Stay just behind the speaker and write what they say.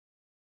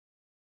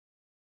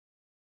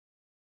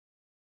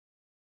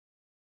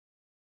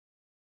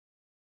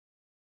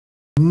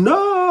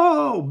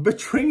No!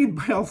 Betrayed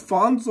by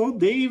Alphonso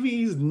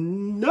Davies.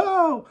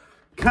 No!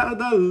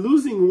 Canada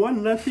losing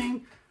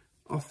 1-0.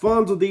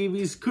 Alphonso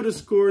Davies could have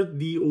scored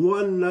the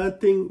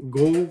 1-0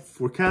 goal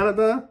for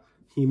Canada.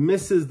 He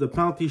misses the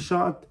penalty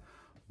shot.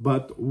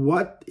 But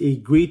what a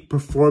great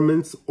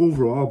performance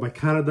overall by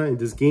Canada in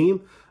this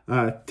game.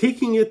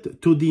 Taking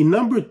it to the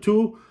number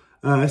 2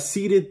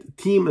 seeded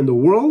team in the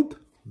world,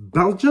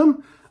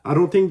 Belgium. I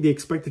don't think they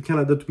expected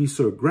Canada to be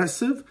so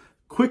aggressive.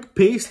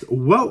 Quick-paced,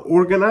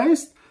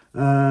 well-organized.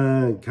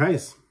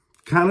 Guys,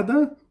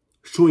 Canada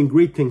showing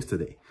great things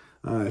today.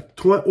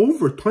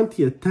 Over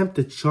 20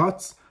 attempted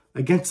shots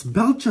against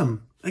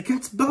Belgium.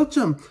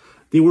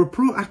 They were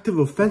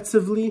proactive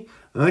offensively.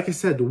 Like I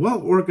said,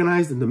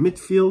 well-organized in the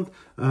midfield.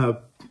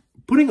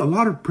 Putting a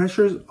lot of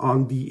pressures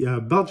on the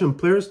Belgian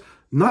players.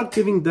 Not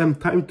giving them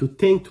time to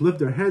think, to lift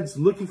their heads.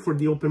 Looking for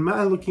the open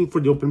man, looking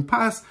for the open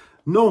pass.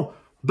 No.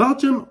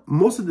 Belgium,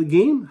 most of the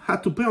game,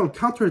 had to play on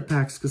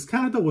counterattacks because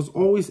Canada was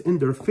always in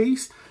their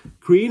face,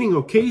 creating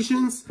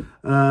occasions.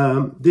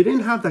 They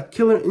didn't have that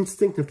killer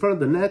instinct in front of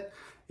the net.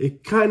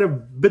 It kind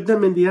of bit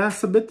them in the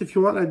ass a bit, if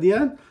you want, at the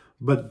end.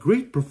 But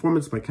great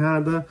performance by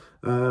Canada.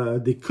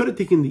 They could have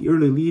taken the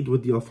early lead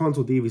with the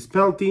Alphonso Davies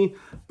penalty,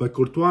 but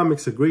Courtois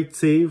makes a great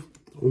save.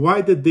 Why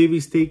did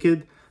Davies take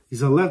it?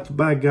 He's a left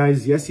back,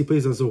 guys. Yes, he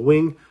plays as a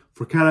wing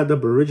for Canada,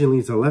 but originally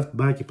he's a left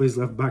back. He plays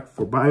left back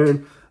for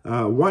Bayern.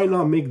 Why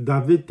not make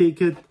David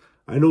take it?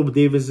 I know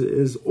Davis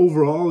is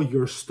overall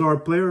your star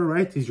player,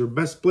 right? He's your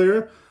best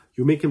player.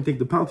 You make him take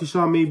the penalty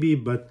shot maybe,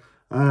 but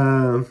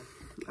I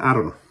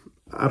don't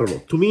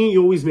know. To me,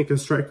 you always make a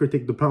striker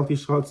take the penalty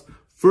shots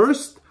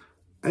first,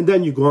 and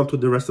then you go on to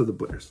the rest of the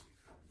players.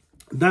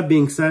 That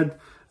being said,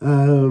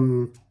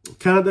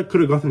 Canada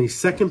could have gotten a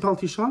second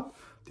penalty shot.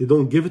 They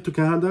don't give it to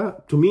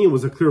Canada. To me, it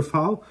was a clear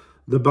foul.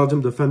 The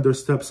Belgium defender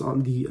steps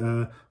on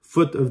the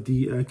foot of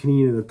the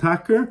Canadian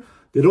attacker.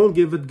 They don't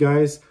give it,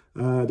 guys.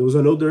 There was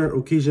another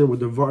occasion where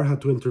the VAR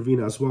had to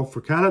intervene as well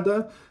for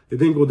Canada. It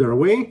didn't go their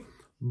way.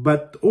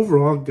 But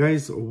overall,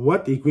 guys,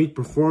 what a great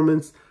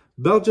performance.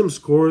 Belgium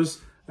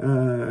scores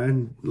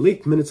and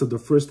late minutes of the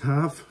first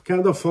half.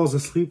 Canada falls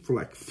asleep for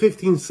like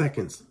 15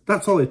 seconds.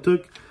 That's all it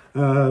took.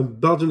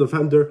 Belgian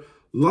defender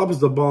lobs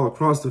the ball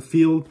across the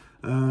field.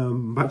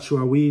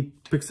 Batshuayi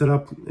picks it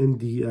up in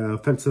the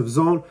offensive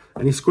zone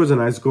and he scores a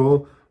nice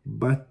goal.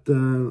 But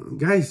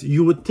guys,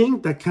 you would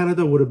think that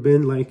Canada would have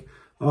been like,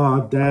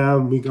 oh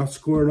damn, we got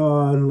scored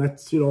on,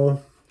 let's,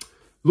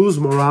 lose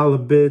morale a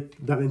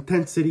bit, that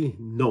intensity.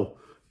 No,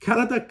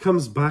 Canada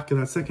comes back in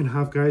that second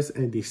half, guys,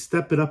 and they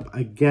step it up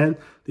again.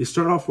 They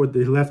start off where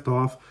they left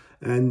off,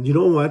 and you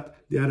know what,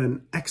 they had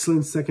an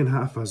excellent second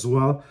half as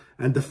well.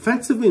 And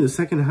defensively in the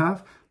second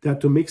half, they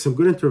had to make some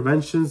good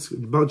interventions.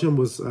 Belgium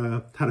was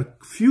had a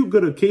few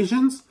good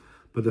occasions,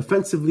 but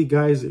defensively,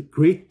 guys,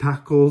 great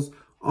tackles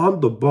on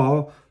the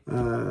ball.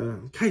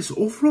 Guys,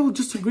 overall,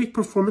 just a great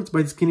performance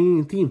by this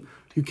Canadian team.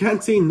 You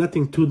can't say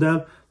nothing to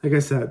them. Like I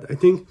said, I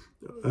think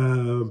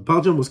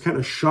Belgium was kind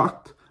of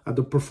shocked at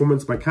the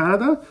performance by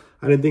Canada.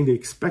 I didn't think they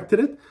expected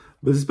it.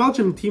 But this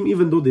Belgium team,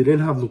 even though they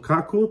didn't have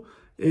Lukaku,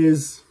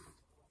 is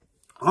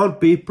on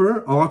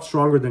paper a lot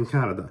stronger than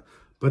Canada.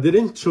 But they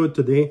didn't show it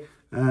today.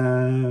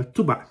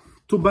 Too bad.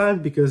 Too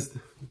bad because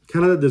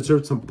Canada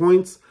deserved some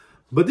points.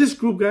 But this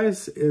group,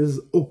 guys, is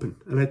open.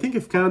 And I think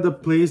if Canada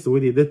plays the way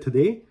they did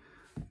today,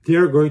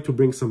 they're going to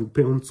bring some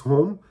points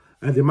home.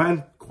 And they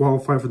might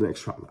qualify for the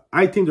next round.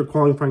 I think they're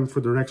qualifying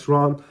for the next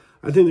round.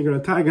 I think they're going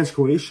to tie against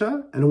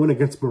Croatia and win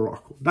against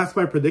Morocco. That's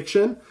my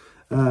prediction.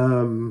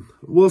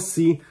 We'll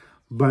see.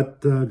 But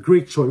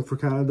great showing for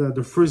Canada.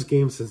 Their first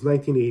game since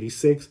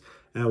 1986.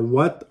 And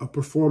what a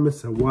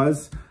performance it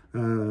was.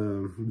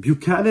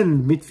 Buchanan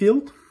in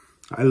midfield,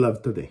 I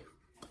loved today.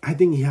 I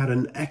think he had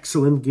an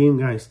excellent game,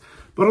 guys.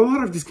 But a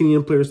lot of these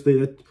Canadian players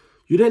that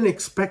you didn't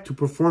expect to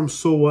perform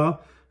so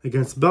well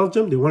against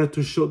Belgium. They wanted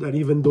to show that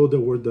even though there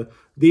were the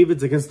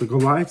Davids against the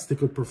Goliaths, they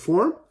could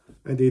perform.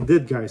 And they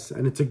did, guys.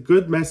 And it's a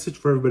good message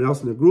for everybody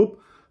else in the group.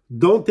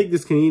 Don't take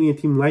this Canadian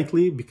team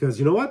lightly because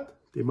you know what?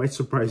 They might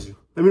surprise you.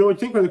 Let me know what you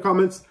think in the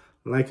comments.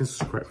 Like and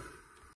subscribe.